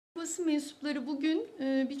Basın mensupları bugün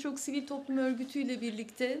birçok sivil toplum örgütüyle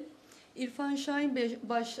birlikte İrfan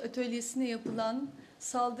Şahinbaş atölyesine yapılan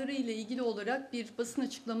saldırı ile ilgili olarak bir basın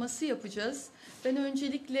açıklaması yapacağız. Ben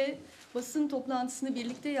öncelikle basın toplantısını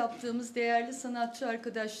birlikte yaptığımız değerli sanatçı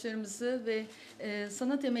arkadaşlarımızı ve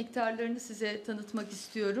sanat emektarlarını size tanıtmak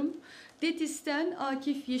istiyorum. DETİS'ten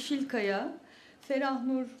Akif Yeşilkaya,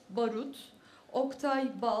 Ferahnur Barut,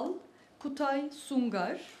 Oktay Bal, Kutay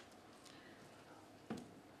Sungar.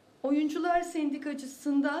 Oyuncular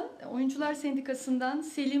Sendikası'ndan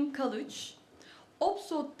Selim Kalıç,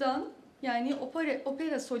 OPSOD'dan yani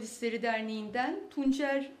Opera Solistleri Derneği'nden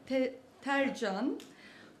Tuncer Tercan,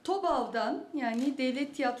 TOBAV'dan yani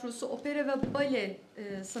Devlet Tiyatrosu Opera ve Bale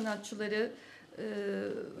Sanatçıları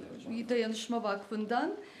Dayanışma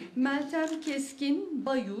Vakfı'ndan Meltem Keskin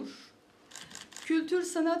Bayur, Kültür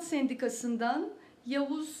Sanat Sendikası'ndan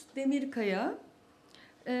Yavuz Demirkaya,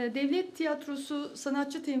 Devlet Tiyatrosu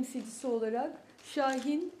sanatçı temsilcisi olarak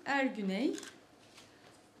Şahin Ergüney,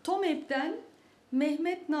 TOMEP'ten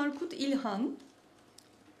Mehmet Narkut İlhan,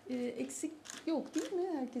 eksik yok değil mi?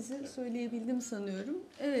 Herkese söyleyebildim sanıyorum.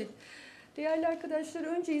 Evet, değerli arkadaşlar,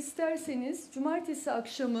 önce isterseniz cumartesi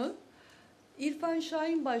akşamı İrfan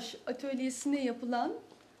Şahinbaş atölyesine yapılan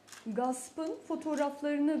gaspın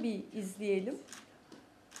fotoğraflarını bir izleyelim.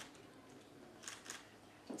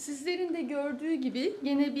 Sizlerin de gördüğü gibi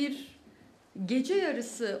yine bir gece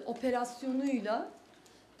yarısı operasyonuyla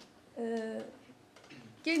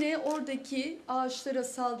gene oradaki ağaçlara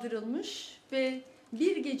saldırılmış ve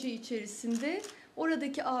bir gece içerisinde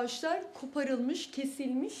oradaki ağaçlar koparılmış,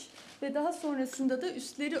 kesilmiş ve daha sonrasında da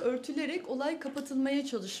üstleri örtülerek olay kapatılmaya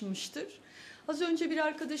çalışılmıştır. Az önce bir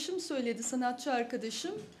arkadaşım söyledi, sanatçı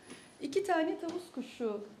arkadaşım. 2 tane tavus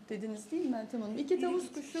kuşu dediniz değil mi Meltem Hanım? 2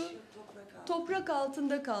 tavus kuşu toprak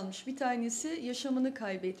altında kalmış. Bir tanesi yaşamını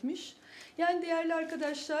kaybetmiş. Yani değerli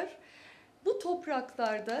arkadaşlar, bu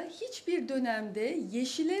topraklarda hiçbir dönemde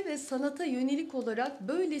yeşile ve sanata yönelik olarak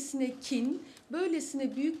böylesine kin,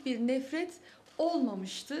 böylesine büyük bir nefret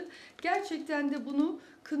olmamıştı. Gerçekten de bunu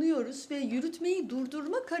kınıyoruz ve yürütmeyi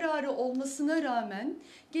durdurma kararı olmasına rağmen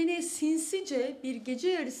gene sinsice bir gece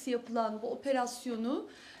yarısı yapılan bu operasyonu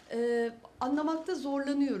anlamakta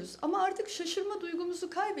zorlanıyoruz. Ama artık şaşırma duygumuzu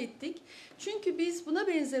kaybettik. Çünkü biz buna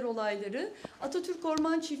benzer olayları Atatürk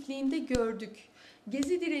Orman Çiftliği'nde gördük.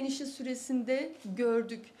 Gezi direnişi süresinde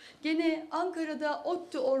gördük. Gene Ankara'da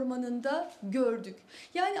ODTÜ Ormanı'nda gördük.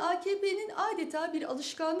 Yani AKP'nin adeta bir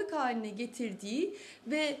alışkanlık haline getirdiği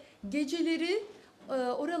ve geceleri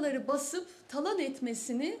oraları basıp talan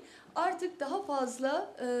etmesini artık daha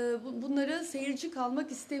fazla bunlara seyirci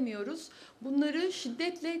kalmak istemiyoruz. Bunları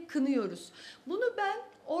şiddetle kınıyoruz. Bunu ben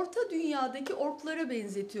Orta Dünya'daki orklara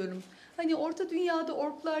benzetiyorum. Hani Orta Dünya'da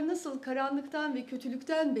orklar nasıl karanlıktan ve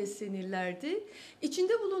kötülükten beslenirlerdi?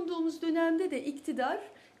 İçinde bulunduğumuz dönemde de iktidar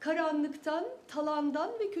karanlıktan,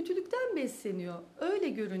 talandan ve kötülükten besleniyor. Öyle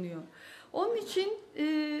görünüyor. Onun için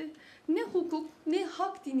ne hukuk ne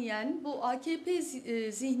hak dinleyen bu AKP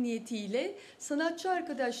zihniyetiyle sanatçı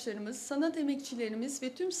arkadaşlarımız, sanat emekçilerimiz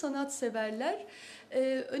ve tüm sanatseverler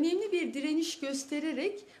önemli bir direniş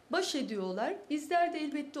göstererek baş ediyorlar. Bizler de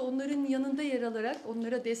elbette onların yanında yer alarak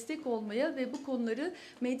onlara destek olmaya ve bu konuları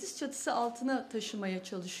meclis çatısı altına taşımaya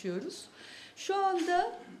çalışıyoruz. Şu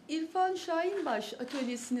anda İrfan Şahinbaş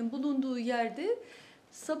atölyesinin bulunduğu yerde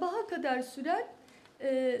sabaha kadar süren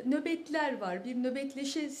nöbetler var. Bir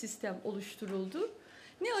nöbetleşe sistem oluşturuldu.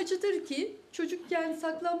 Ne acıdır ki çocukken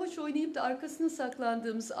saklambaç oynayıp da arkasına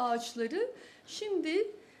saklandığımız ağaçları şimdi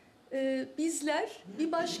bizler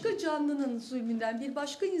bir başka canlının zulmünden, bir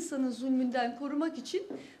başka insanın zulmünden korumak için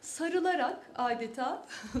sarılarak adeta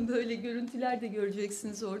böyle görüntüler de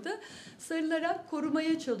göreceksiniz orada, sarılarak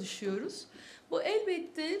korumaya çalışıyoruz. Bu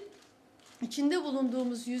elbette İçinde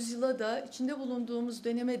bulunduğumuz yüzyıla da, içinde bulunduğumuz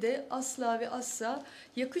döneme de asla ve asla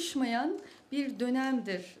yakışmayan bir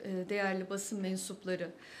dönemdir değerli basın mensupları.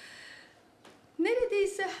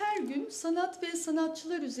 Neredeyse her gün sanat ve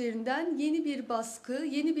sanatçılar üzerinden yeni bir baskı,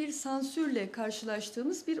 yeni bir sansürle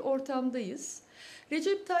karşılaştığımız bir ortamdayız.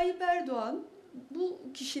 Recep Tayyip Erdoğan bu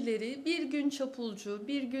kişileri bir gün çapulcu,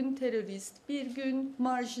 bir gün terörist, bir gün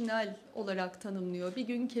marjinal olarak tanımlıyor, bir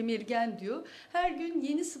gün kemirgen diyor. Her gün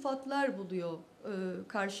yeni sıfatlar buluyor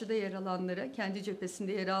karşıda yer alanlara, kendi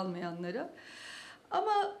cephesinde yer almayanlara.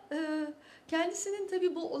 Ama kendisinin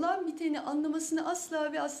tabii bu olan biteni anlamasını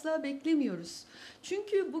asla ve asla beklemiyoruz.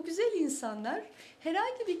 Çünkü bu güzel insanlar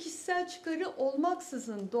herhangi bir kişisel çıkarı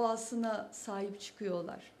olmaksızın doğasına sahip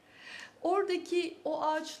çıkıyorlar. Oradaki o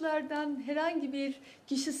ağaçlardan herhangi bir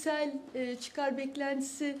kişisel çıkar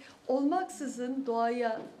beklentisi olmaksızın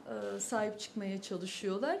doğaya sahip çıkmaya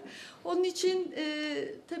çalışıyorlar. Onun için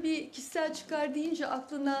tabii kişisel çıkar deyince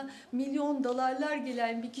aklına milyon dolarlar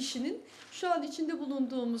gelen bir kişinin şu an içinde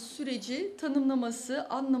bulunduğumuz süreci tanımlaması,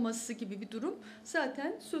 anlaması gibi bir durum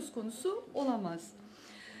zaten söz konusu olamaz.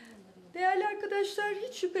 Değerli arkadaşlar,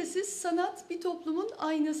 hiç şüphesiz sanat bir toplumun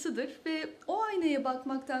aynasıdır ve o aynaya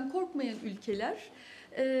bakmaktan korkmayan ülkeler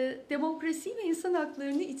demokrasi ve insan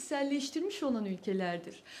haklarını içselleştirmiş olan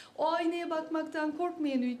ülkelerdir. O aynaya bakmaktan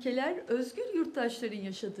korkmayan ülkeler özgür yurttaşların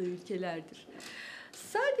yaşadığı ülkelerdir.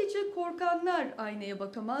 Sadece korkanlar aynaya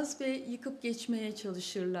bakamaz ve yıkıp geçmeye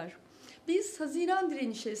çalışırlar. Biz Haziran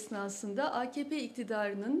direnişi esnasında AKP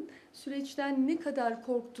iktidarının süreçten ne kadar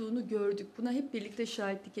korktuğunu gördük. Buna hep birlikte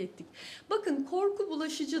şahitlik ettik. Bakın, korku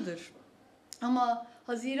bulaşıcıdır. Ama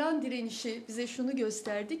Haziran direnişi bize şunu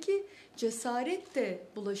gösterdi ki cesaret de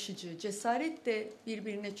bulaşıcı, cesaret de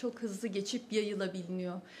birbirine çok hızlı geçip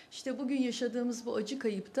yayılabiliyor. İşte bugün yaşadığımız bu acı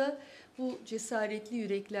kayıp da bu cesaretli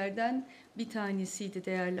yüreklerden bir tanesiydi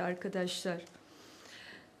değerli arkadaşlar.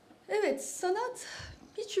 Evet, sanat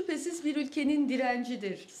hiç şüphesiz bir ülkenin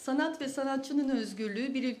direncidir. Sanat ve sanatçının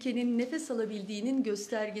özgürlüğü bir ülkenin nefes alabildiğinin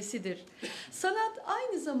göstergesidir. Sanat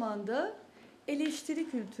aynı zamanda eleştiri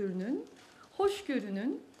kültürünün,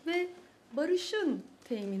 hoşgörünün ve barışın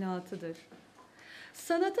teminatıdır.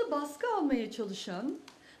 Sanata baskı almaya çalışan,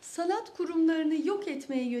 sanat kurumlarını yok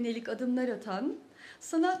etmeye yönelik adımlar atan,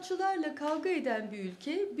 sanatçılarla kavga eden bir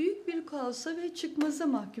ülke büyük bir kaosa ve çıkmaza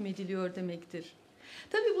mahkum ediliyor demektir.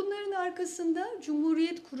 Tabii bunların arkasında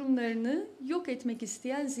cumhuriyet kurumlarını yok etmek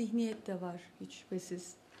isteyen zihniyet de var hiç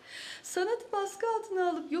şüphesiz. Sanatı baskı altına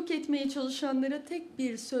alıp yok etmeye çalışanlara tek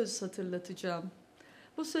bir söz hatırlatacağım.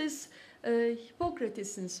 Bu söz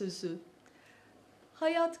Hipokrates'in sözü.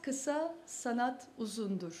 Hayat kısa, sanat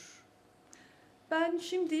uzundur. Ben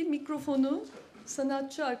şimdi mikrofonu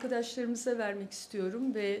sanatçı arkadaşlarımıza vermek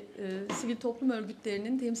istiyorum ve sivil toplum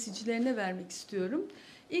örgütlerinin temsilcilerine vermek istiyorum.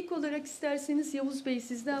 İlk olarak isterseniz Yavuz Bey,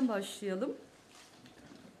 sizden başlayalım.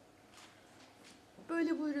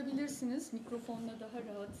 Böyle buyurabilirsiniz, mikrofonla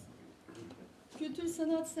daha rahat. Kültür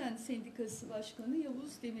Sanat Sen Sendikası Başkanı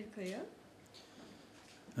Yavuz Demirkaya.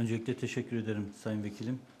 Öncelikle teşekkür ederim Sayın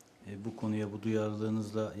Vekilim. Bu konuya bu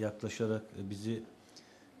duyarlılığınızla yaklaşarak bizi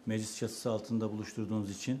meclis çatısı altında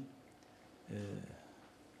buluşturduğunuz için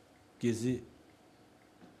Gezi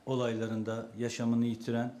olaylarında yaşamını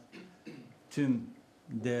yitiren tüm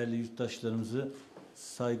değerli yurttaşlarımızı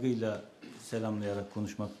saygıyla selamlayarak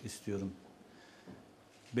konuşmak istiyorum.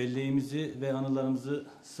 Belleğimizi ve anılarımızı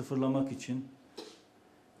sıfırlamak için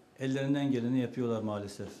ellerinden geleni yapıyorlar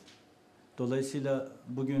maalesef. Dolayısıyla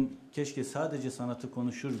bugün keşke sadece sanatı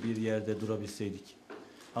konuşur bir yerde durabilseydik.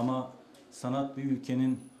 Ama sanat bir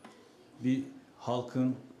ülkenin, bir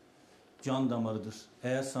halkın can damarıdır.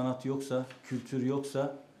 Eğer sanat yoksa, kültür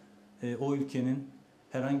yoksa o ülkenin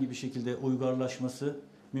herhangi bir şekilde uygarlaşması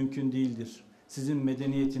mümkün değildir. Sizin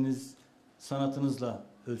medeniyetiniz sanatınızla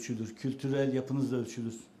ölçülür, kültürel yapınızla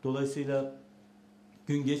ölçülür. Dolayısıyla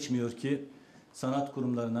gün geçmiyor ki sanat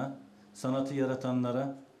kurumlarına, sanatı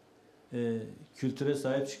yaratanlara, kültüre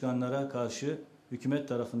sahip çıkanlara karşı hükümet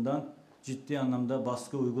tarafından ciddi anlamda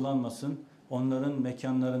baskı uygulanmasın. Onların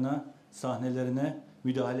mekanlarına, sahnelerine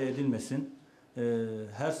müdahale edilmesin.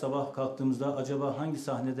 Her sabah kalktığımızda acaba hangi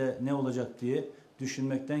sahnede ne olacak diye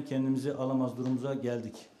düşünmekten kendimizi alamaz durumumuza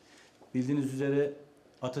geldik. Bildiğiniz üzere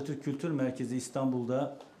Atatürk Kültür Merkezi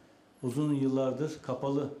İstanbul'da uzun yıllardır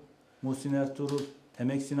kapalı. Muhsin Ertuğrul,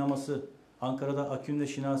 Emek Sineması, Ankara'da Akün ve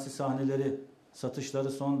Şinasi sahneleri,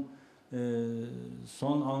 satışları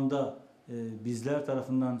son anda bizler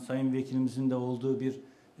tarafından Sayın Vekilimizin de olduğu bir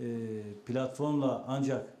platformla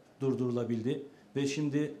ancak durdurulabildi. Ve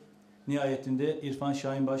şimdi nihayetinde İrfan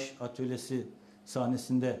Şahinbaş Atölyesi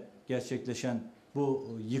sahnesinde gerçekleşen bu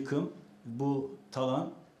yıkım, bu talan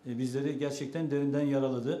bizleri gerçekten derinden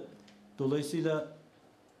yaraladı. Dolayısıyla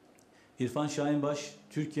İrfan Şahinbaş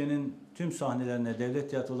Türkiye'nin tüm sahnelerine, devlet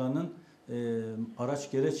tiyatrolarının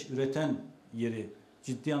araç gereç üreten yeri,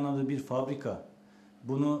 ciddi anlamda bir fabrika.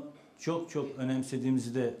 Bunu çok çok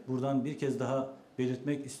önemsediğimizi de buradan bir kez daha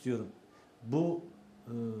belirtmek istiyorum. Bu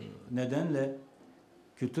nedenle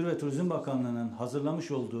Kültür ve Turizm Bakanlığı'nın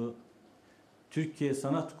hazırlamış olduğu Türkiye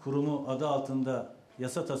Sanat Kurumu adı altında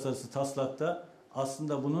yasa tasarısı taslakta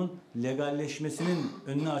aslında bunun legalleşmesinin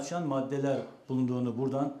önünü açan maddeler bulunduğunu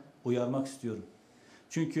buradan uyarmak istiyorum.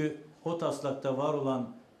 Çünkü o taslakta var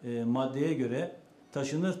olan maddeye göre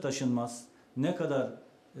taşınır taşınmaz ne kadar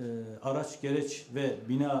araç gereç ve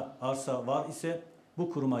bina arsa var ise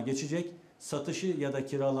bu kuruma geçecek. satışı ya da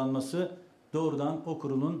kiralanması doğrudan o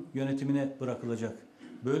kurulun yönetimine bırakılacak.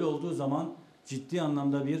 Böyle olduğu zaman ciddi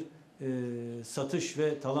anlamda bir satış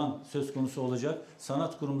ve talan söz konusu olacak.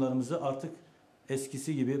 Sanat kurumlarımızı artık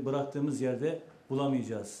eskisi gibi bıraktığımız yerde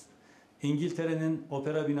bulamayacağız. İngiltere'nin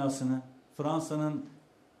opera binasını, Fransa'nın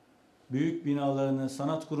büyük binalarını,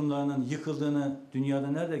 sanat kurumlarının yıkıldığını dünyada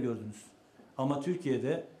nerede gördünüz? Ama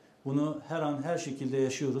Türkiye'de bunu her an her şekilde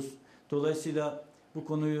yaşıyoruz. Dolayısıyla bu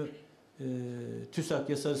konuyu TÜSAK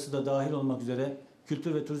yasası da dahil olmak üzere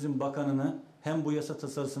Kültür ve Turizm Bakanı'nı hem bu yasa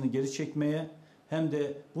tasarısını geri çekmeye hem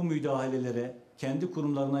de bu müdahalelere kendi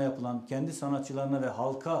kurumlarına yapılan, kendi sanatçılarına ve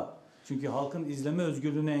halka, çünkü halkın izleme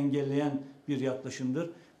özgürlüğünü engelleyen bir yaklaşımdır,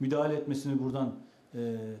 müdahale etmesini buradan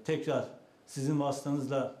tekrar sizin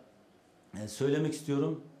vasıtanızla söylemek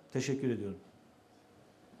istiyorum. Teşekkür ediyorum.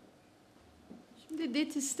 Şimdi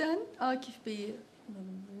DETİS'ten Akif Bey'i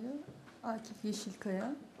alalım buraya. Akif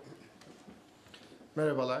Yeşilkaya.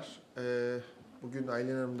 Merhabalar. Bugün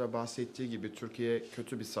Aylin Hanım da bahsettiği gibi Türkiye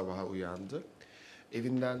kötü bir sabaha uyandı.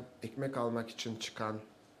 Evinden ekmek almak için çıkan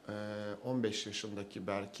 15 yaşındaki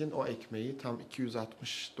Berk'in o ekmeği tam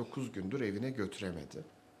 269 gündür evine götüremedi.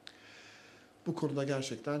 Bu konuda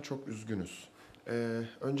gerçekten çok üzgünüz.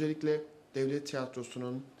 Öncelikle Devlet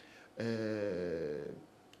Tiyatrosu'nun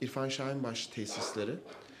İrfan Şahinbaş tesisleri,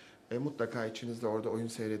 mutlaka içinizde orada oyun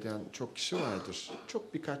seyreden çok kişi vardır.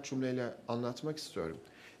 Çok birkaç cümleyle anlatmak istiyorum.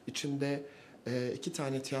 İçinde 2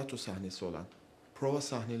 tane tiyatro sahnesi olan, prova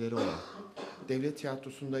sahneleri olan, Devlet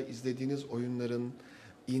Tiyatrosu'nda izlediğiniz oyunların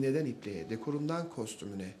iğneden ipliğe, dekorundan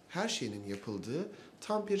kostümüne her şeyinin yapıldığı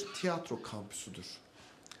tam bir tiyatro kampüsüdür.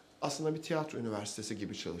 Aslında bir tiyatro üniversitesi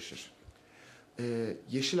gibi çalışır.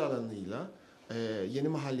 Yeşil alanıyla Yeni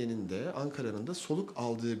Mahallenin de Ankara'nın da soluk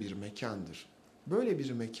aldığı bir mekandır. Böyle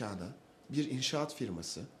bir mekana bir inşaat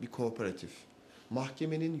firması, bir kooperatif,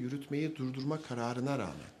 mahkemenin yürütmeyi durdurma kararına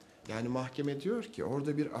rağmen, yani mahkeme diyor ki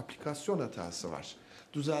orada bir aplikasyon hatası var,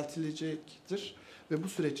 düzeltilecektir ve bu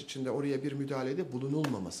süreç içinde oraya bir müdahalede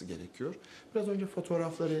bulunulmaması gerekiyor. Biraz önce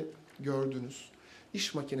fotoğrafları gördünüz.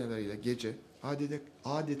 İş makineleriyle gece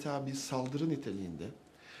adeta bir saldırı niteliğinde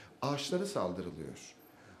ağaçlara saldırılıyor.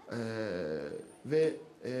 Ve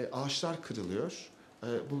ağaçlar kırılıyor.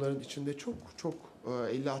 Bunların içinde çok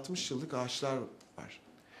 50-60 yıllık ağaçlar var.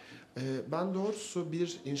 Ben doğrusu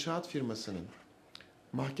bir inşaat firmasının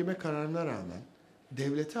mahkeme kararına rağmen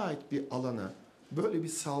devlete ait bir alana böyle bir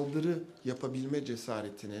saldırı yapabilme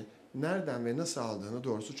cesaretini nereden ve nasıl aldığını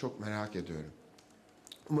doğrusu çok merak ediyorum.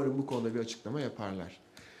 Umarım bu konuda bir açıklama yaparlar.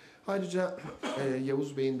 Ayrıca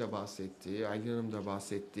Yavuz Bey'in de bahsettiği, Aylin Hanım da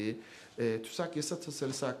bahsettiği TÜSAK yasa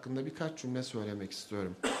tasarısı hakkında birkaç cümle söylemek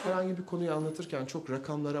istiyorum. Herhangi bir konuyu anlatırken çok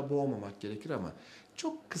rakamlara boğmamak gerekir ama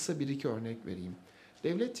çok kısa bir iki örnek vereyim.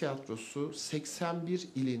 Devlet Tiyatrosu 81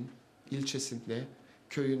 ilin ilçesinde,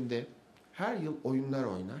 köyünde her yıl oyunlar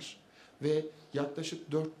oynar ve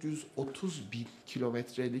yaklaşık 430 bin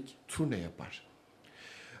kilometrelik turne yapar.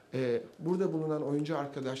 Burada bulunan oyuncu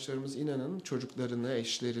arkadaşlarımız inanın çocuklarını,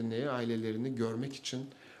 eşlerini, ailelerini görmek için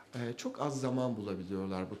çok az zaman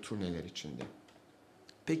bulabiliyorlar bu turneler içinde.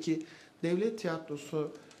 Peki Devlet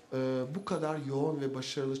Tiyatrosu bu kadar yoğun ve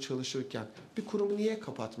başarılı çalışırken bir kurumu niye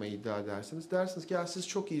kapatmayı iddia edersiniz? Dersiniz ki ya siz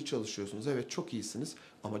çok iyi çalışıyorsunuz. Evet çok iyisiniz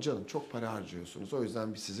ama canım çok para harcıyorsunuz. O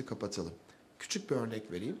yüzden biz sizi kapatalım. Küçük bir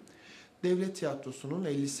örnek vereyim. Devlet Tiyatrosu'nun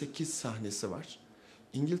 58 sahnesi var.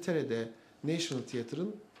 İngiltere'de National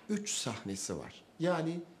Theatre'ın 3 sahnesi var.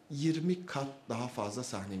 Yani 20 kat daha fazla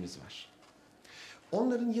sahnemiz var.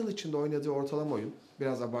 Onların yıl içinde oynadığı ortalama oyun,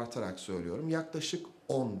 biraz abartarak söylüyorum, yaklaşık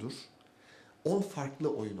 10'dur. 10 farklı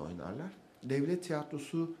oyun oynarlar. Devlet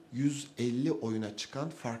Tiyatrosu 150 oyuna çıkan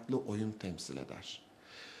farklı oyun temsil eder.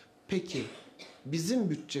 Peki bizim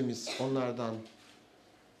bütçemiz onlardan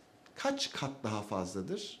kaç kat daha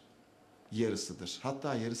fazladır? Yarısıdır.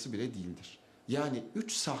 Hatta yarısı bile değildir. Yani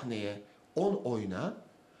 3 sahneye 10 oyuna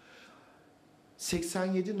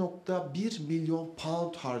 87,1 milyon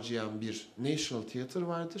pound harcayan bir National Theatre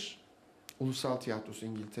vardır. Ulusal Tiyatrosu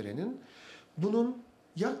İngiltere'nin. Bunun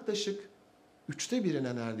yaklaşık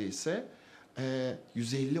 1/3'ine neredeyse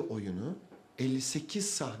 150 oyunu 58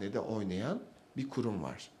 sahnede oynayan bir kurum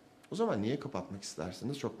var. O zaman niye kapatmak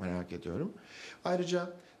istersiniz? Çok merak ediyorum.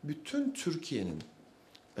 Ayrıca bütün Türkiye'nin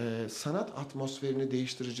sanat atmosferini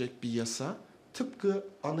değiştirecek bir yasa, tıpkı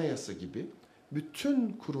anayasa gibi bütün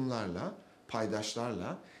kurumlarla,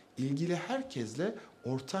 paydaşlarla, ilgili herkesle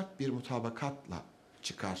ortak bir mutabakatla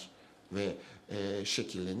çıkar ve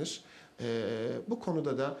şekillenir. Bu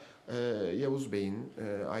konuda da Yavuz Bey'in,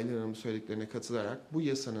 Aylin Hanım'ın söylediklerine katılarak bu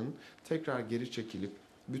yasanın tekrar geri çekilip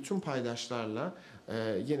bütün paydaşlarla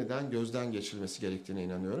yeniden gözden geçirilmesi gerektiğine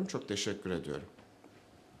inanıyorum. Çok teşekkür ediyorum.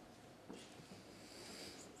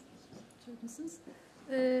 Çok musunuz?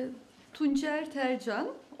 Tuncer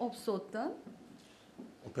Tercan, OPSOD'dan.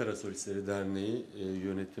 Opera Solistleri Derneği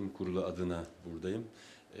Yönetim Kurulu adına buradayım.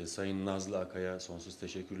 Sayın Nazlı Akay'a sonsuz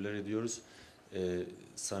teşekkürler ediyoruz.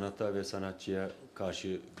 Sanata ve sanatçıya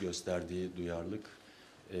karşı gösterdiği duyarlılık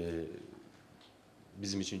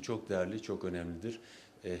bizim için çok değerli, çok önemlidir.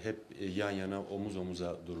 Hep yan yana, omuz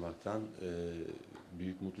omuza durmaktan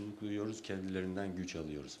büyük mutluluk duyuyoruz, kendilerinden güç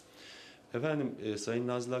alıyoruz. Efendim, Sayın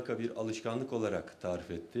Nazlı Aka bir alışkanlık olarak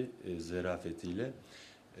tarif etti zerafetiyle.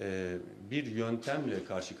 Bir yöntemle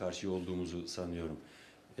karşı karşıya olduğumuzu sanıyorum.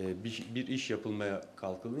 Bir iş yapılmaya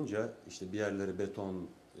kalkılınca işte bir yerlere beton,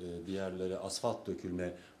 bir yerlere asfalt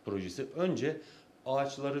dökülme projesi önce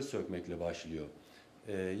ağaçları sökmekle başlıyor.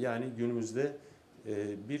 Yani günümüzde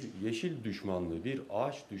bir yeşil düşmanlığı, bir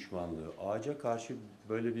ağaç düşmanlığı, ağaca karşı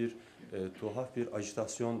böyle bir tuhaf bir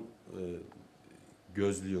ajitasyon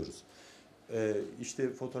gözlüyoruz. İşte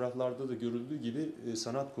fotoğraflarda da görüldüğü gibi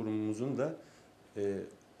sanat kurumumuzun da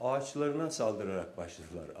ağaçlarına saldırarak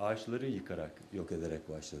başladılar. Ağaçları yıkarak, yok ederek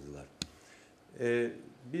başladılar.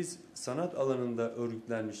 Biz sanat alanında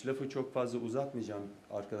örgütlenmiş, lafı çok fazla uzatmayacağım,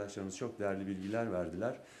 arkadaşlarımız çok değerli bilgiler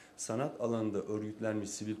verdiler. Sanat alanında örgütlenmiş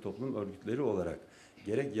sivil toplum örgütleri olarak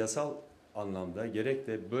gerek yasal anlamda gerek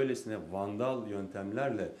de böylesine vandal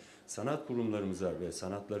yöntemlerle sanat kurumlarımıza ve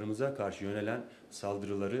sanatlarımıza karşı yönelen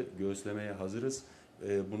saldırıları göğüslemeye hazırız.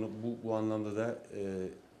 Bu anlamda da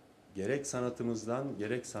gerek sanatımızdan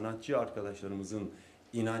gerek sanatçı arkadaşlarımızın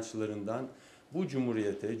inançlarından bu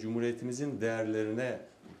cumhuriyete, cumhuriyetimizin değerlerine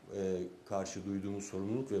karşı duyduğumuz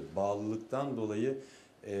sorumluluk ve bağlılıktan dolayı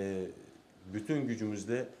bütün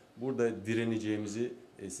gücümüzle burada direneceğimizi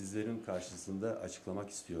sizlerin karşısında açıklamak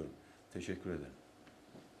istiyorum. Teşekkür ederim.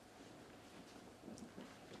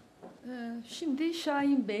 Şimdi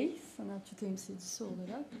Şahin Bey, sanatçı temsilcisi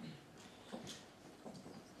olarak.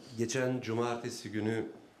 Geçen cumartesi günü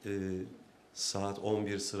saat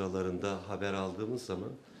 11 sıralarında haber aldığımız zaman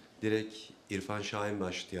direkt İrfan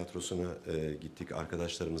Şahinbaş tiyatrosuna gittik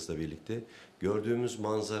arkadaşlarımızla birlikte. Gördüğümüz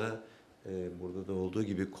manzara burada da olduğu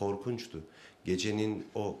gibi korkunçtu. Gecenin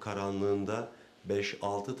o karanlığında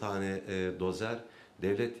 5-6 tane dozer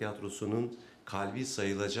devlet tiyatrosunun kalbi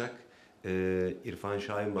sayılacak İrfan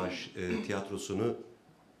Şahinbaş tiyatrosunu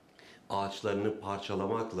ağaçlarını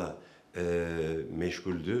parçalamakla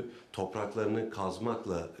meşguldü. Topraklarını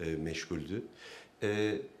kazmakla meşguldü.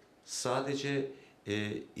 Sadece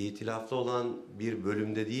itilaflı olan bir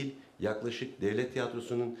bölümde değil, yaklaşık devlet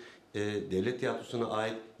tiyatrosuna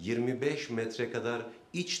ait 25 metre kadar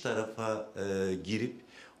iç tarafa girip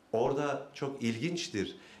orada çok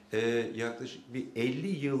ilginçtir. Yaklaşık bir 50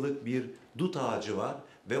 yıllık bir dut ağacı var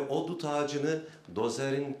ve o dut ağacını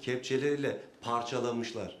dozerin kepçeleriyle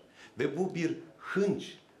parçalamışlar. Ve bu bir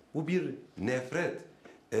hınç, bu bir nefret.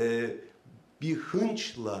 Bir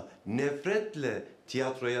hınçla, nefretle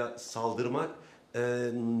tiyatroya saldırmak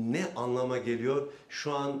ne anlama geliyor?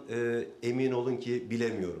 Şu an emin olun ki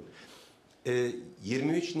bilemiyorum.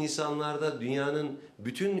 23 Nisanlarda dünyanın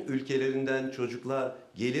bütün ülkelerinden çocuklar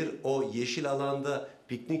gelir o yeşil alanda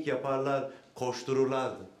piknik yaparlar,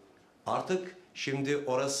 koştururlardı. Artık şimdi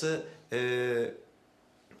orası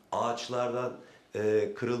ağaçlardan,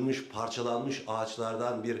 kırılmış, parçalanmış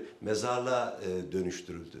ağaçlardan bir mezarlığa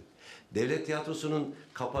dönüştürüldü. Devlet tiyatrosunun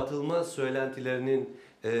kapatılmaz söylentilerinin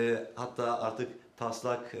hatta artık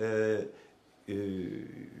taslak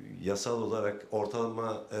yasal olarak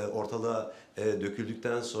ortalığa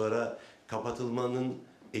döküldükten sonra kapatılmanın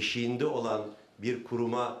eşiğinde olan bir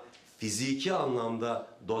kuruma fiziki anlamda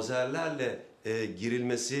dozerlerle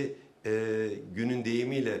girilmesi günün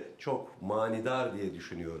deyimiyle çok manidar diye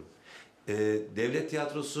düşünüyorum. Devlet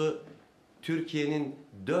tiyatrosu Türkiye'nin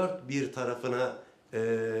dört bir tarafına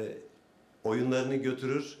oyunlarını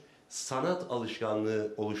götürür, sanat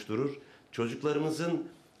alışkanlığı oluşturur, çocuklarımızın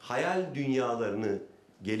hayal dünyalarını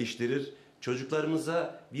geliştirir,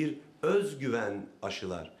 çocuklarımıza bir özgüven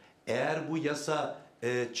aşılar. Eğer bu yasa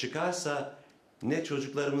çıkarsa ne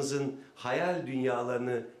çocuklarımızın hayal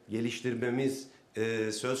dünyalarını geliştirmemiz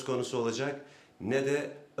söz konusu olacak, ne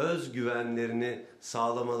de özgüvenlerini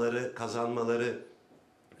sağlamaları, kazanmaları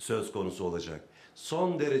söz konusu olacak.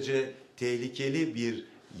 Son derece tehlikeli bir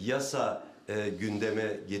yasa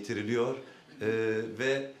gündeme getiriliyor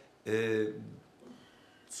ve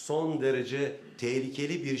son derece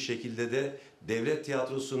tehlikeli bir şekilde de devlet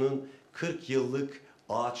tiyatrosunun 40 yıllık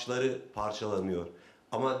ağaçları parçalanıyor.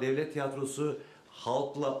 Ama devlet tiyatrosu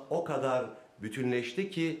halkla o kadar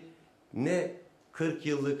bütünleşti ki ne 40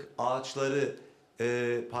 yıllık ağaçları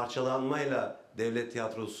parçalanmayla devlet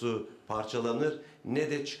tiyatrosu parçalanır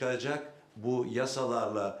ne de çıkacak bu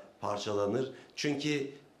yasalarla parçalanır.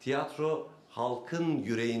 Çünkü tiyatro halkın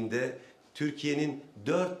yüreğinde, Türkiye'nin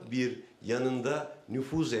dört bir yanında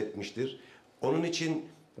nüfuz etmiştir. Onun için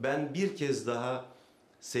ben bir kez daha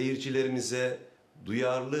seyircilerimize,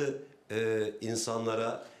 duyarlı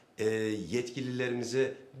insanlara,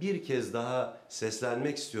 yetkililerimize bir kez daha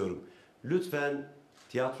seslenmek istiyorum. Lütfen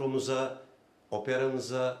tiyatromuza,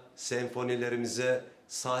 operamıza, senfonilerimize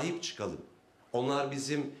sahip çıkalım. Onlar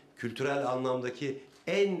bizim kültürel anlamdaki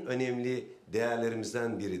en önemli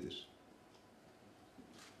değerlerimizden biridir.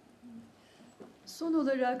 Son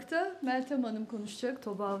olarak da Meltem Hanım konuşacak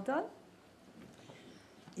TOBAV'dan.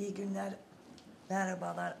 İyi günler,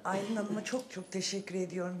 merhabalar. Aylin Hanım'a çok çok teşekkür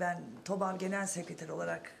ediyorum. Ben TOBAV Genel Sekreteri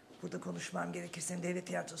olarak burada konuşmam gerekirse Devlet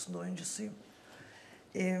Tiyatrosu'nda oyuncusuyum.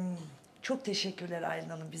 Çok teşekkürler Aylin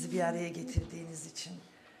Hanım bizi bir araya getirdiğiniz için.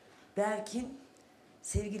 Berkin,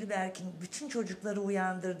 sevgili Berkin, bütün çocukları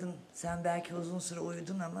uyandırdın. Sen belki uzun süre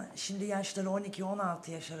uyudun ama şimdi yaşları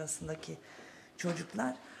 12-16 yaş arasındaki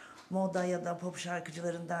çocuklar moda ya da pop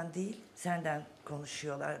şarkıcılarından değil, senden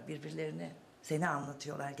konuşuyorlar birbirlerine. Seni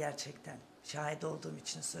anlatıyorlar gerçekten. Şahit olduğum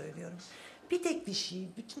için söylüyorum. Bir tek bir şey,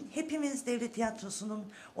 hepimiz devlet tiyatrosunun,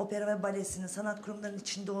 opera ve balesinin, sanat kurumlarının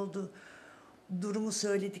içinde olduğu durumu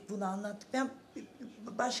söyledik, bunu anlattık. Ben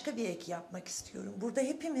başka bir ek yapmak istiyorum. Burada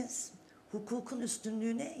hepimiz hukukun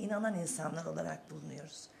üstünlüğüne inanan insanlar olarak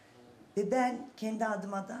bulunuyoruz. Ve ben kendi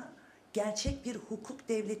adıma da gerçek bir hukuk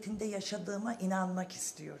devletinde yaşadığıma inanmak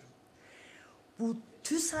istiyorum. Bu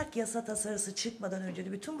TÜSAK yasa tasarısı çıkmadan önce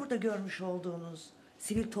de bütün burada görmüş olduğunuz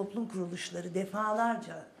sivil toplum kuruluşları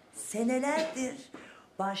defalarca, senelerdir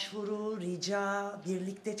başvuru, rica,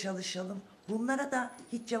 birlikte çalışalım. Bunlara da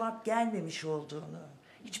hiç cevap gelmemiş olduğunu,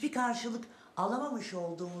 hiçbir karşılık alamamış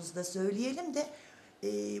olduğumuzu da söyleyelim de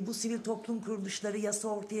bu sivil toplum kuruluşları yasa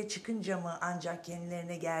ortaya çıkınca mı ancak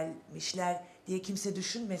kendilerine gelmişler diye kimse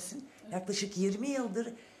düşünmesin. Yaklaşık 20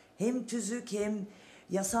 yıldır hem tüzük hem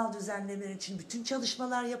yasal düzenlemeler için bütün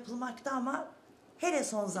çalışmalar yapılmakta ama hele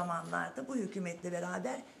son zamanlarda bu hükümetle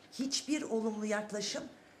beraber hiçbir olumlu yaklaşım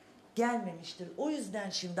gelmemiştir. O yüzden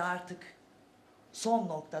şimdi artık son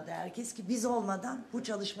noktada herkes ki biz olmadan bu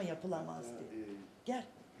çalışma yapılamaz diye. Gel.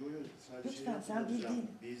 Lütfen sen bildiğin.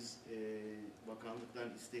 Biz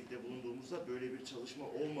bakanlıktan istekte bulunduğumuzda böyle bir çalışma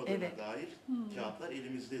olmadığına dair kağıtlar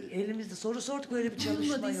elimizdedir. Elimizde soru sorduk böyle bir çalışma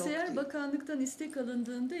yok. Olmadıysa eğer diye. bakanlıktan istek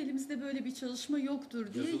alındığında elimizde böyle bir çalışma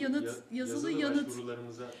yoktur diye yazılı yanıt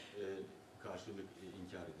başvurularımıza karşılık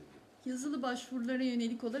inkar edildi. yazılı başvurulara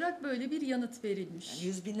yönelik olarak böyle bir yanıt verilmiş. Yani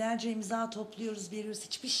yüz binlerce imza topluyoruz, veriyoruz.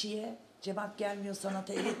 Hiçbir şeye cevap gelmiyor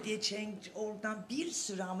sanata. Evet diye oradan bir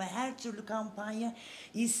sürü ama her türlü kampanya,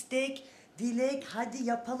 istek, dilek, hadi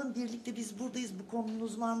yapalım birlikte biz buradayız, bu konunun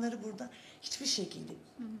uzmanları burada. Hiçbir şekilde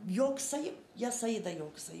yok sayıp, yasayı da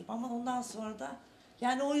yok sayıp ama ondan sonra da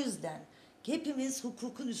yani o yüzden hepimiz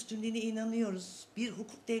hukukun üstünlüğüne inanıyoruz. Bir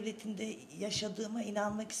hukuk devletinde yaşadığıma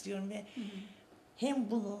inanmak istiyorum ve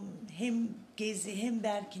hem bunun hem Gezi hem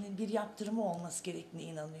Berkin'in bir yaptırımı olması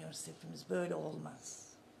gerektiğine inanıyoruz hepimiz. Böyle olmaz.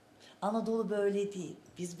 Anadolu böyle değil.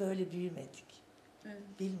 Biz böyle büyümedik. Evet.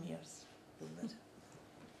 Bilmiyoruz bunları.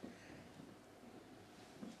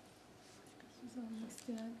 Söz almak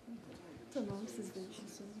isteyen- Tamam, siz de bir şey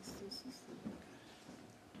söylemek istiyorsunuz.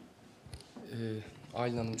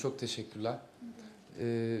 Aylin Hanım çok teşekkürler.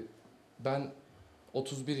 Ben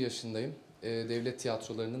 31 yaşındayım. Devlet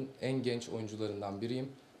tiyatrolarının en genç oyuncularından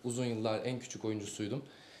biriyim. Uzun yıllar en küçük oyuncusuydum.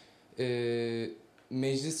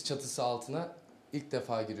 Meclis çatısı altına ilk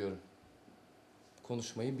defa giriyorum.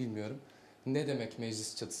 Konuşmayı bilmiyorum. Ne demek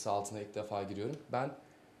meclis çatısı altına ilk defa giriyorum?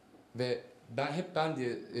 Ben hep ben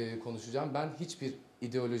diye konuşacağım. Ben hiçbir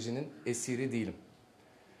ideolojinin esiri değilim.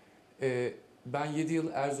 Ben 7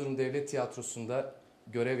 yıl Erzurum Devlet Tiyatrosu'nda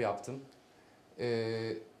görev yaptım.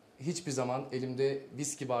 Hiçbir zaman elimde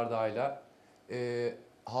viski bardağıyla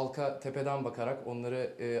halka tepeden bakarak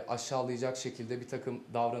onları aşağılayacak şekilde bir takım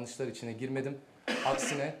davranışlar içine girmedim.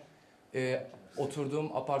 Aksine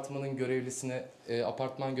oturduğum apartman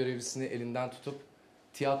görevlisini elinden tutup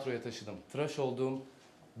tiyatroya taşıdım. Tıraş olduğum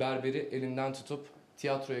berberi elinden tutup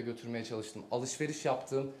tiyatroya götürmeye çalıştım. Alışveriş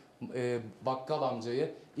yaptığım bakkal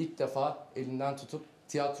amcayı ilk defa elinden tutup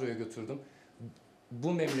tiyatroya götürdüm.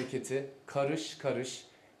 Bu memleketi karış karış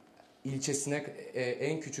ilçesine,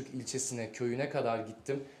 en küçük ilçesine, köyüne kadar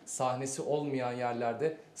gittim. Sahnesi olmayan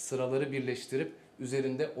yerlerde sıraları birleştirip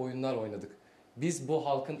üzerinde oyunlar oynadık. Biz bu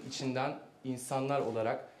halkın içinden insanlar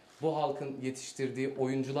olarak, bu halkın yetiştirdiği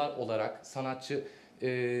oyuncular olarak, sanatçı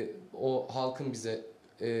o halkın bize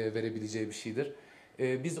verebileceği bir şeydir.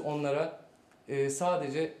 Biz onlara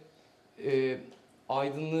sadece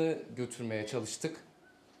aydınlığı götürmeye çalıştık.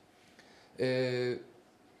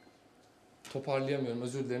 Toparlayamıyorum,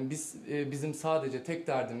 özür dilerim. Bizim sadece tek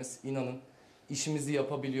derdimiz, inanın, işimizi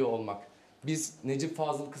yapabiliyor olmak. Biz Necip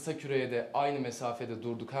Fazıl Kısaküre'ye de aynı mesafede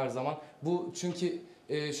durduk her zaman. Bu çünkü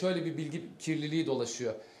şöyle bir bilgi kirliliği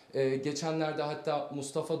dolaşıyor. Geçenlerde hatta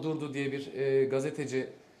Mustafa Durdu diye bir gazeteci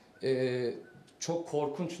çok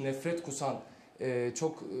korkunç, nefret kusan,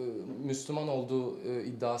 çok Müslüman olduğu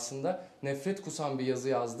iddiasında nefret kusan bir yazı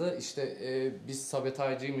yazdı. İşte biz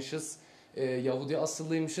sabotajcıymışız, Yahudi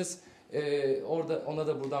asıllıymışız. Orada ona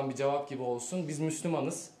da buradan bir cevap gibi olsun. Biz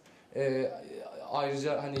Müslümanız.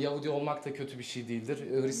 Ayrıca hani Yahudi olmak da kötü bir şey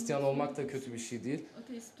değildir. Hristiyan olmak da kötü bir şey değil.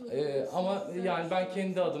 Ama yani ben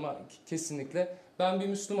kendi adıma kesinlikle ben bir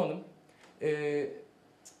Müslümanım.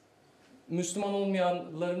 Müslüman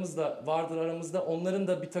olmayanlarımız da vardır aramızda. Onların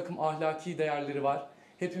da bir takım ahlaki değerleri var.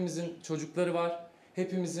 Hepimizin çocukları var.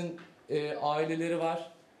 Hepimizin aileleri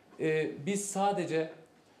var. Biz sadece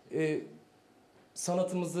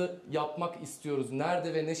sanatımızı yapmak istiyoruz.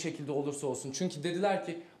 Nerede ve ne şekilde olursa olsun. Çünkü dediler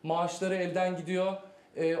ki maaşları elden gidiyor.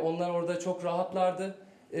 Onlar orada çok rahatlardı.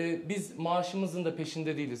 Biz maaşımızın da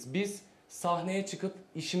peşinde değiliz. Biz sahneye çıkıp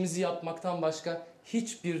işimizi yapmaktan başka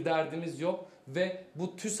hiçbir derdimiz yok. Ve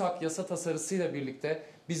bu TÜSAK yasa tasarısıyla birlikte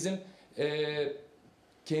bizim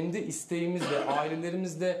kendi isteğimizle,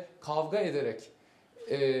 ailelerimizle kavga ederek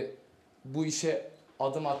bu işe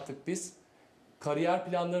adım attık biz. Kariyer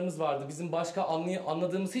planlarımız vardı. Bizim başka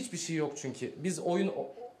anladığımız hiçbir şey yok çünkü. Biz oyun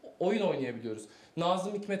oynayabiliyoruz.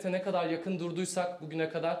 Nazım Hikmet'e ne kadar yakın durduysak bugüne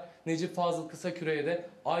kadar Necip Fazıl Kısaküre'ye de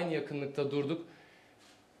aynı yakınlıkta durduk.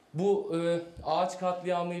 Bu ağaç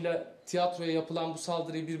katliamıyla tiyatroya yapılan bu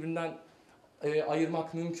saldırıyı birbirinden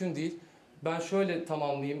ayırmak mümkün değil. Ben şöyle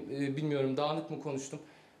tamamlayayım, bilmiyorum dağınık mı konuştum.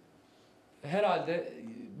 Herhalde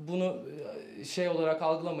bunu şey olarak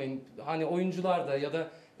algılamayın. Hani oyuncular da ya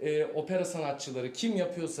da opera sanatçıları kim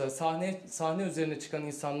yapıyorsa sahne üzerine çıkan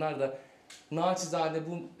insanlar da naçizane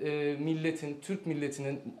bu milletin, Türk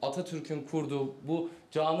milletinin, Atatürk'ün kurduğu bu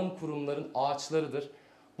canım kurumların ağaçlarıdır.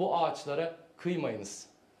 Bu ağaçlara kıymayınız.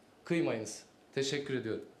 Kıymayınız. Teşekkür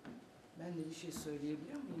ediyorum. Ben de bir şey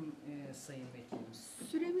söyleyebiliyor muyum Sayın Vekilimiz?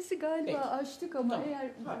 Süremizi galiba aştık ama Tamam.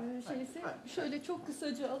 eğer şeyse şöyle çok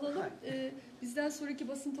kısaca alalım. Bizden sonraki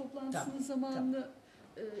basın toplantısının zamanını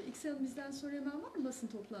İkse Hanım, bizden sonra hemen var mı basın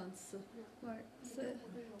toplantısı? Varsa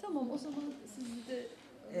tamam, o zaman sizi de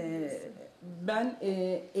Ben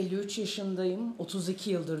 53 yaşındayım. 32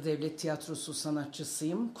 yıldır devlet tiyatrosu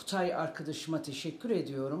sanatçısıyım. Kutay arkadaşıma teşekkür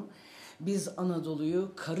ediyorum. Biz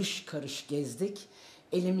Anadolu'yu karış karış gezdik.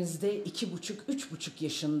 Elimizde 2,5-3,5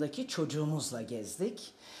 yaşındaki çocuğumuzla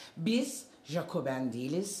gezdik. Biz Jacoben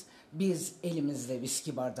değiliz. Biz elimizde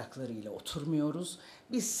viski bardaklarıyla oturmuyoruz.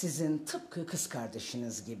 Biz sizin tıpkı kız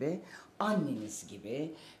kardeşiniz gibi, anneniz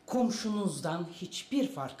gibi, komşunuzdan hiçbir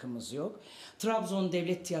farkımız yok. Trabzon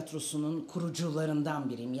Devlet Tiyatrosu'nun kurucularından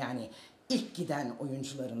biriyim. Yani ilk giden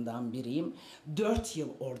oyuncularından biriyim. 4 yıl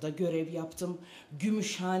orada görev yaptım.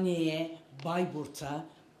 Gümüşhane'ye, Bayburt'a,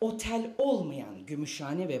 otel olmayan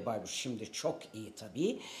Gümüşhane ve Bayburt şimdi çok iyi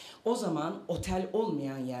tabii. O zaman otel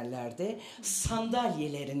olmayan yerlerde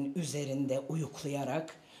sandalyelerin üzerinde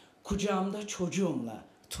uyuklayarak kucağımda çocuğumla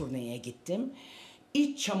turneye gittim.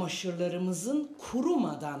 İç çamaşırlarımızın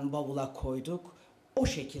kurumadan bavula koyduk. O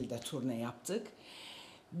şekilde turne yaptık.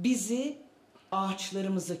 Bizi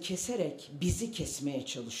ağaçlarımızı keserek bizi kesmeye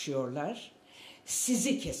çalışıyorlar.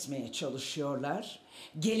 Sizi kesmeye çalışıyorlar.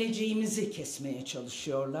 Geleceğimizi kesmeye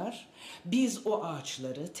çalışıyorlar. Biz o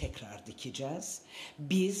ağaçları tekrar dikeceğiz.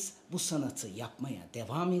 Biz bu sanatı yapmaya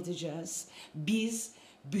devam edeceğiz. Biz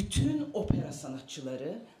bütün opera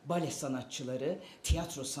sanatçıları, bale sanatçıları,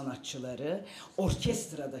 tiyatro sanatçıları,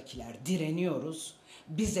 orkestradakiler direniyoruz.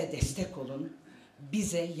 Bize destek olun,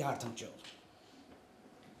 bize yardımcı olun.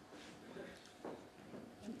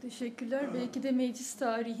 çok teşekkürler. Belki de meclis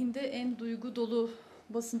tarihinde en duygu dolu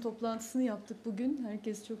basın toplantısını yaptık bugün.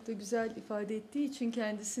 Herkes çok da güzel ifade ettiği için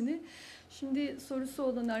kendisini. Şimdi sorusu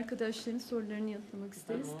olan arkadaşların sorularını yanıtlamak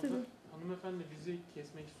isteriz. Tabii. Hanımefendi bizi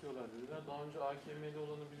kesmek istiyorlar dediler. Daha önce AKM'de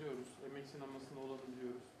olanı biliyoruz. Emek sinemasında olanı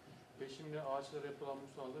biliyoruz. Ve şimdi ağaçlara yapılan bu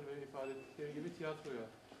saldırı ve ifade ettikleri gibi tiyatroya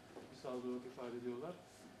bir saldırı ifade ediyorlar.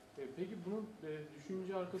 Peki bunun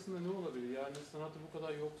düşünce arkasında ne olabilir? Yani sanatı bu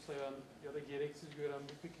kadar yok sayan ya da gereksiz gören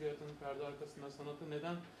bu fikriyatın perde arkasında sanatı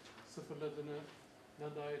neden sıfırladığını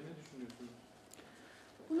dair ne düşünüyorsunuz?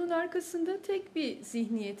 Bunun arkasında tek bir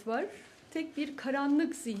zihniyet var. Tek bir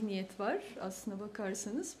karanlık zihniyet var aslına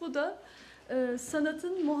bakarsanız. Bu da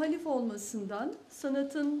sanatın muhalif olmasından,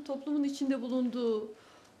 sanatın toplumun içinde bulunduğu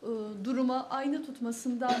duruma ayna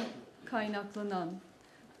tutmasından kaynaklanan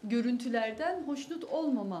görüntülerden hoşnut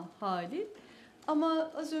olmama hali.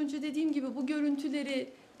 Ama az önce dediğim gibi bu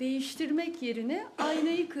görüntüleri değiştirmek yerine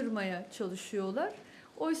aynayı kırmaya çalışıyorlar.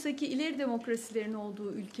 Oysa ki ileri demokrasilerin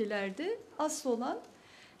olduğu ülkelerde asıl olan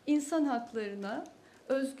insan haklarına,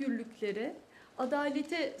 özgürlüklere,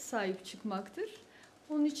 adalete sahip çıkmaktır.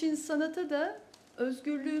 Onun için sanata da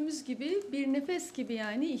özgürlüğümüz gibi bir nefes gibi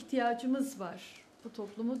yani ihtiyacımız var. Bu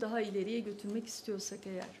toplumu daha ileriye götürmek istiyorsak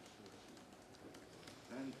eğer.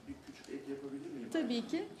 Ben bir küçük ek yapabilir miyim? Tabii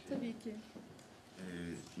ki, tabii ki.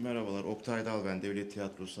 Merhabalar, Oktay Dal ben. Devlet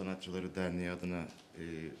Tiyatrosu Sanatçıları Derneği adına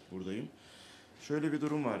buradayım. Şöyle bir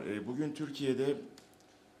durum var. Bugün Türkiye'de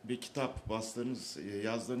bir kitap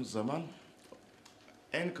yazdığınız zaman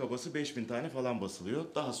en kabası 5000 tane falan basılıyor.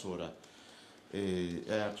 Daha sonra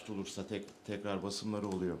eğer tutulursa tekrar basımları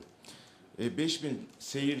oluyor. 5000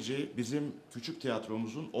 seyirci bizim küçük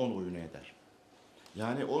tiyatromuzun 10 oyunu eder.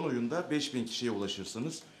 Yani 10 oyunda 5000 kişiye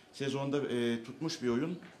ulaşırsınız. Sezonda tutmuş bir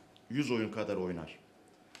oyun 100 oyun kadar oynar.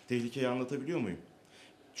 Tehlikeyi anlatabiliyor muyum?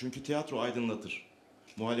 Çünkü tiyatro aydınlatır,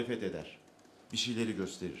 muhalefet eder, bir şeyleri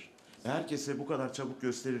gösterir. Herkese bu kadar çabuk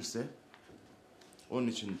gösterirse onun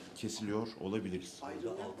için kesiliyor olabiliriz.